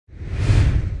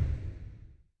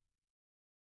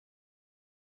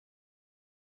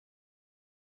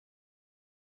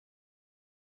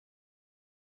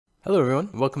Hello everyone,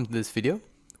 welcome to this video,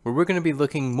 where we're going to be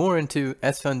looking more into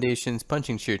S Foundation's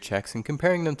punching shear checks and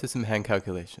comparing them to some hand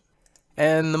calculations.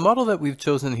 And the model that we've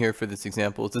chosen here for this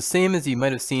example is the same as you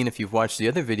might have seen if you've watched the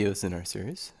other videos in our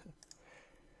series.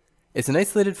 It's an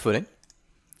isolated footing.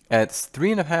 It's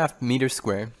 3.5 meters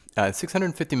square,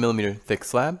 650 millimeter thick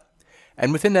slab,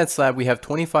 and within that slab we have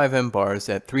 25 M bars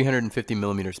at 350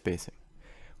 millimeter spacing,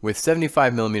 with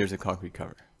 75 millimeters of concrete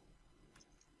cover.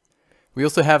 We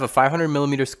also have a 500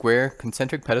 millimeter square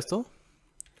concentric pedestal.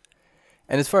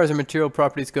 And as far as our material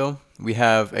properties go, we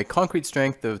have a concrete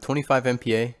strength of 25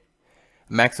 MPa, a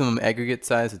maximum aggregate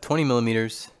size of 20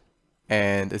 millimeters,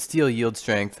 and a steel yield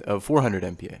strength of 400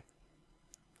 MPa.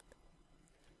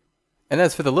 And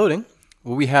as for the loading,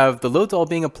 well, we have the loads all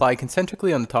being applied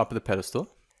concentrically on the top of the pedestal.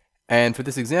 And for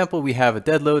this example, we have a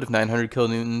dead load of 900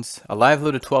 kilonewtons, a live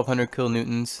load of 1200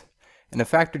 kilonewtons, and a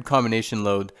factored combination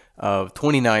load of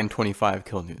 2925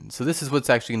 kilonewtons. So this is what's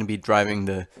actually going to be driving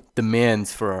the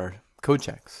demands for our code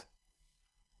checks.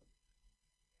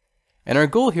 And our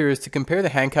goal here is to compare the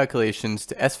hand calculations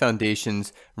to S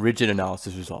Foundation's rigid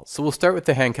analysis results. So we'll start with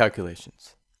the hand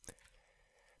calculations.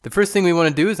 The first thing we want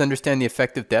to do is understand the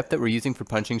effective depth that we're using for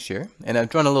punching shear, and I've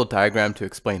drawn a little diagram to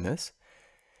explain this.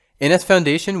 In S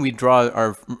Foundation, we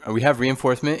have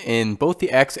reinforcement in both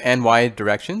the X and Y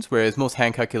directions, whereas most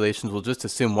hand calculations will just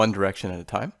assume one direction at a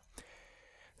time.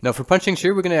 Now for punching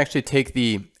shear, we're going to actually take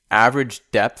the average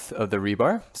depth of the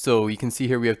rebar. So you can see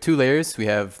here we have two layers. We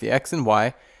have the X and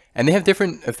Y, and they have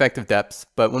different effective depths,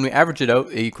 but when we average it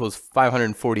out, it equals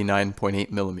 549.8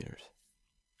 millimeters.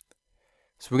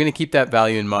 So we're going to keep that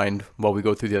value in mind while we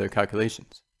go through the other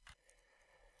calculations.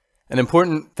 An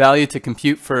important value to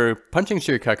compute for punching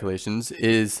shear calculations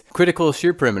is critical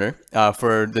shear perimeter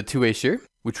for the two-way shear,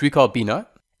 which we call B naught.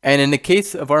 And in the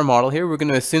case of our model here, we're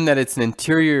going to assume that it's an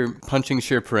interior punching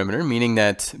shear perimeter, meaning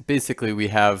that basically we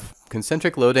have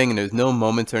concentric loading and there's no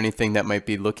moments or anything that might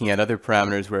be looking at other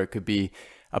parameters where it could be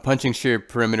a punching shear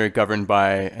perimeter governed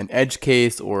by an edge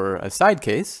case or a side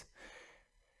case.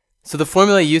 So the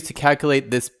formula used to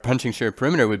calculate this punching shear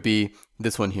perimeter would be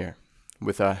this one here,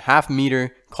 with a 0.5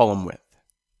 meter column width.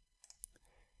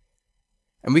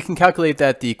 And we can calculate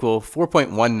that to equal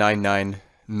 4.199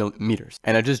 meters.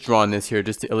 And I've just drawn this here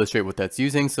just to illustrate what that's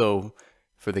using. So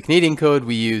for the Canadian code,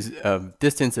 we use a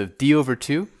distance of d over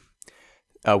 2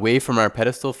 away from our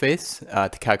pedestal face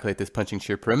to calculate this punching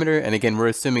shear perimeter. And again, we're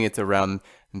assuming it's around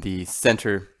the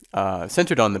center,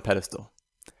 centered on the pedestal.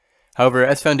 However,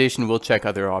 S Foundation will check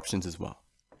other options as well.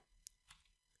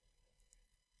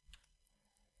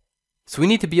 So we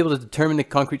need to be able to determine the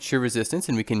concrete shear resistance,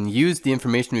 and we can use the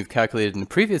information we've calculated in the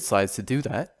previous slides to do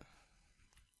that.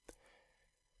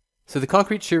 So the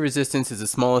concrete shear resistance is the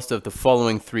smallest of the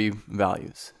following three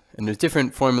values. And there's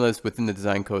different formulas within the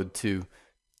design code to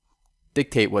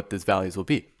dictate what these values will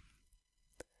be.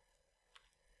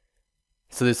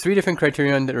 So there's three different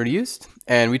criterion that are used,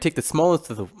 and we take the smallest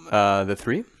of the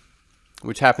three,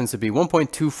 which happens to be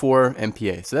 1.24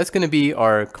 MPa. So that's going to be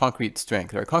our concrete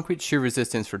strength, our concrete shear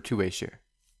resistance for two-way shear.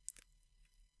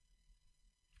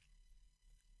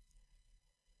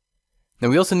 Now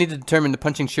we also need to determine the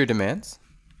punching shear demands.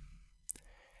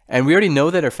 And we already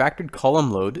know that our factored column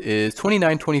load is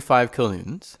 2925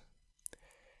 kilonewtons.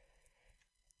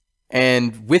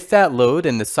 And with that load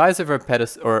and the size of our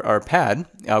pedestal or our pad,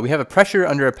 we have a pressure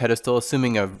under our pedestal,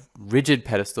 assuming a rigid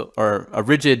pedestal or a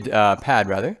rigid pad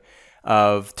rather,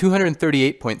 of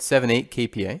 238.78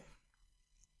 kPa.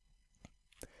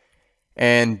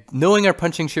 And knowing our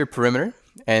punching shear perimeter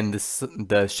and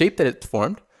the shape that it's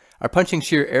formed, our punching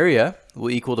shear area will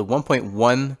equal to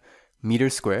 1.1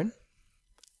 meters squared.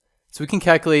 So we can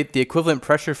calculate the equivalent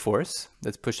pressure force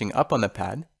that's pushing up on the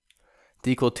pad to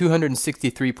equal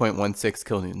 263.16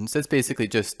 kilonewtons. That's basically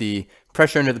just the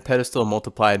pressure under the pedestal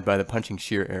multiplied by the punching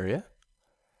shear area.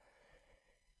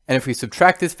 And if we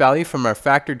subtract this value from our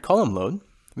factored column load,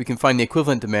 we can find the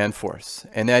equivalent demand force,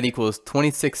 and that equals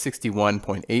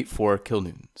 2661.84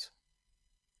 kilonewtons.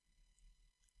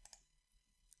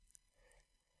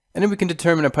 And then we can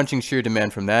determine our punching shear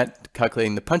demand from that,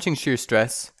 calculating the punching shear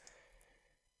stress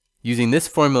using this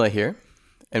formula here.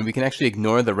 And we can actually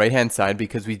ignore the right-hand side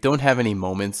because we don't have any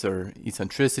moments or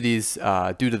eccentricities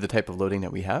due to the type of loading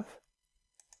that we have.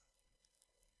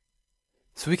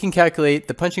 So we can calculate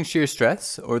the punching shear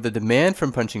stress, or the demand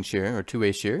from punching shear, or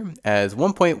two-way shear, as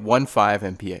 1.15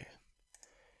 MPa.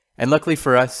 And luckily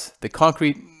for us, the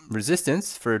concrete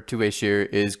resistance for two-way shear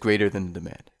is greater than the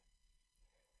demand.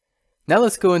 Now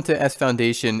let's go into S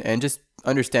Foundation and just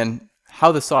understand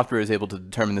how the software is able to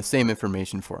determine the same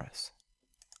information for us.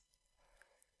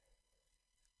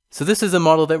 So this is a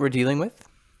model that we're dealing with.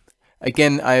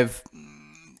 Again, I've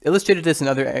illustrated this in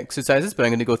other exercises, but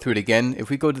I'm going to go through it again. If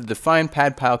we go to the define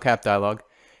pad pile cap dialog,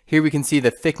 here we can see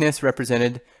the thickness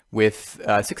represented with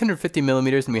 650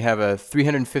 millimeters, and we have a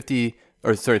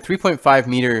 3.5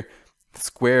 meter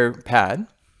square pad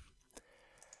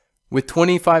with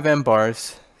 25 M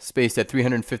bars spaced at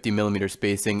 350 millimeter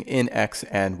spacing in X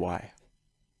and Y.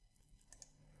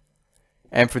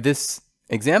 And for this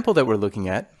example that we're looking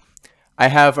at, I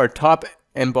have our top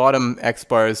and bottom X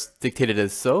bars dictated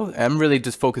as so. I'm really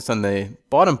just focused on the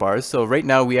bottom bars. So right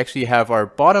now we actually have our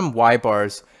bottom Y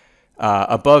bars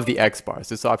above the X bars.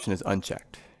 This option is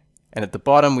unchecked. And at the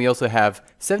bottom, we also have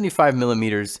 75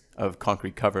 millimeters of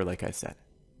concrete cover, like I said.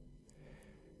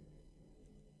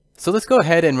 So let's go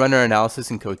ahead and run our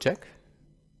analysis in CodeCheck.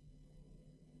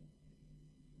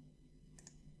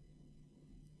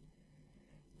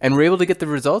 And we're able to get the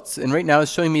results. And right now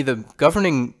it's showing me the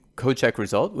governing CodeCheck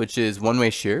result, which is one-way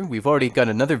shear. We've already got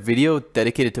another video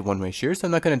dedicated to one-way shear, so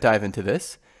I'm not going to dive into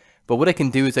this. But what I can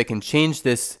do is I can change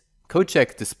this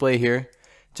CodeCheck display here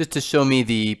just to show me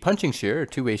the punching shear or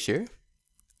two-way shear. And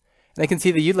I can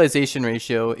see the utilization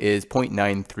ratio is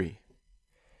 0.93.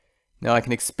 Now I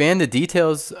can expand the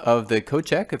details of the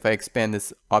CodeCheck if I expand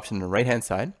this option on the right-hand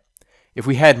side. If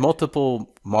we had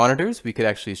multiple monitors, we could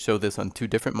actually show this on 2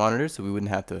 different monitors, so we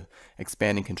wouldn't have to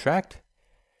expand and contract.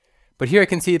 But here I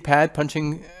can see the pad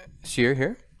punching shear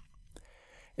here.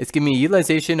 It's giving me a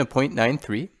utilization of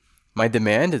 0.93. My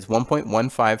demand is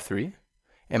 1.153.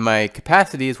 And my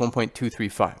capacity is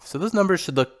 1.235. So those numbers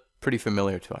should look pretty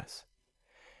familiar to us.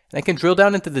 And I can drill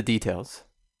down into the details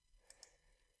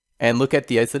and look at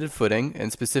the isolated footing, and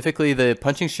specifically the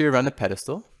punching shear around the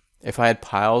pedestal. If I had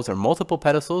piles or multiple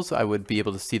pedestals, I would be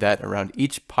able to see that around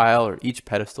each pile or each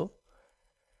pedestal.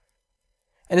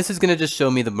 And this is going to just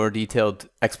show me the more detailed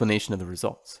explanation of the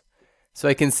results. So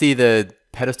I can see the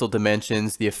pedestal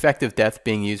dimensions, the effective depth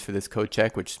being used for this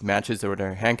CodeCheck, which matches what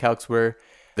our hand calcs were,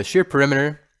 the shear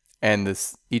perimeter, and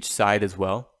each side as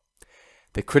well.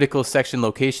 The critical section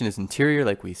location is interior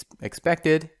like we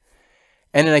expected.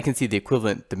 And then I can see the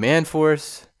equivalent demand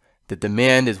force. The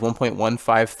demand is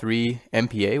 1.153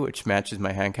 MPa, which matches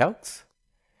my hand calcs.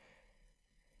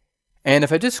 And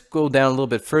if I just go down a little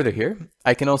bit further here,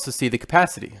 I can also see the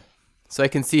capacity. So I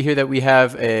can see here that we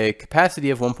have a capacity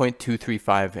of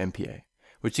 1.235 MPa,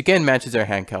 which again matches our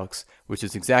hand calcs, which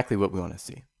is exactly what we want to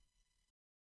see.